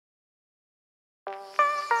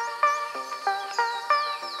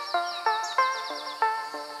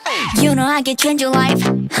You know I can change your life.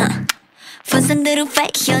 환상들은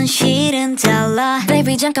fake, 현실은 달라.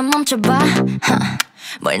 Baby 잠깐 멈춰봐.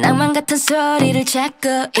 뭘 낭만 같은 소리를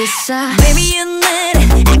찾고 있어. Baby you need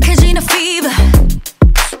it, 약해진 a fever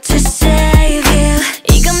to save you.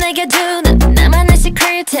 이건 내게 주는 나만의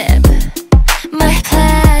secret tip. My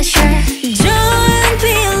pleasure. Don't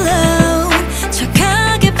be alone.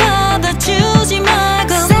 착하게 받아주지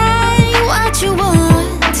말고 say what you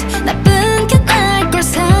want. 나쁜 게 날 걸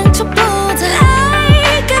상처보다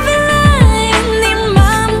like a villain. 네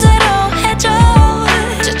맘대로 해줘.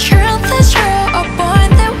 The truth is true. A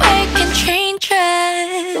point that we can change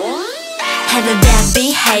it. Have a bad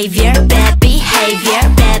behavior, bad behavior,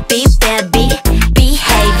 bad bad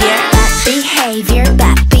behavior, bad behavior,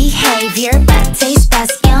 bad behavior, bad taste, bad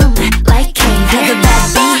yum, like caviar. Have a bad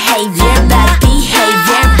behavior, bad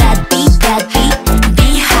behavior, bad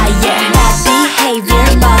be higher, bad behavior,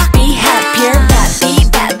 bad be happier,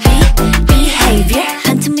 bad behavior.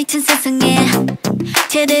 한틈 미친 세상에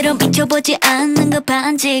제대로 미쳐보지 않는 거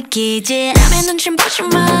반직이지. 남의 눈치 보지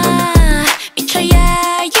마.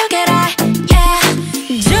 미쳐야 you get it, yeah.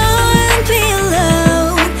 Don't be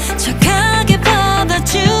alone. 착하게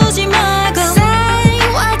받아주지 말고 say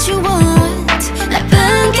what you want.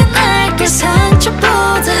 나쁜 게 날 걸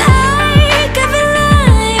상처보다 like a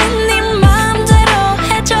villain. 네 맘대로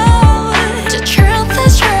해줘. The truth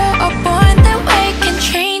is true. A point that we can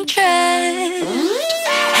change it.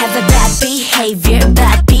 Have a bad behavior,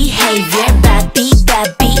 bad behavior, bad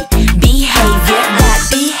behavior, bad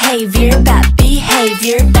behavior, bad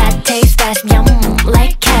behavior, bad taste, bad yum,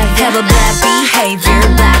 like caviar. Have a bad behavior,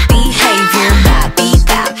 bad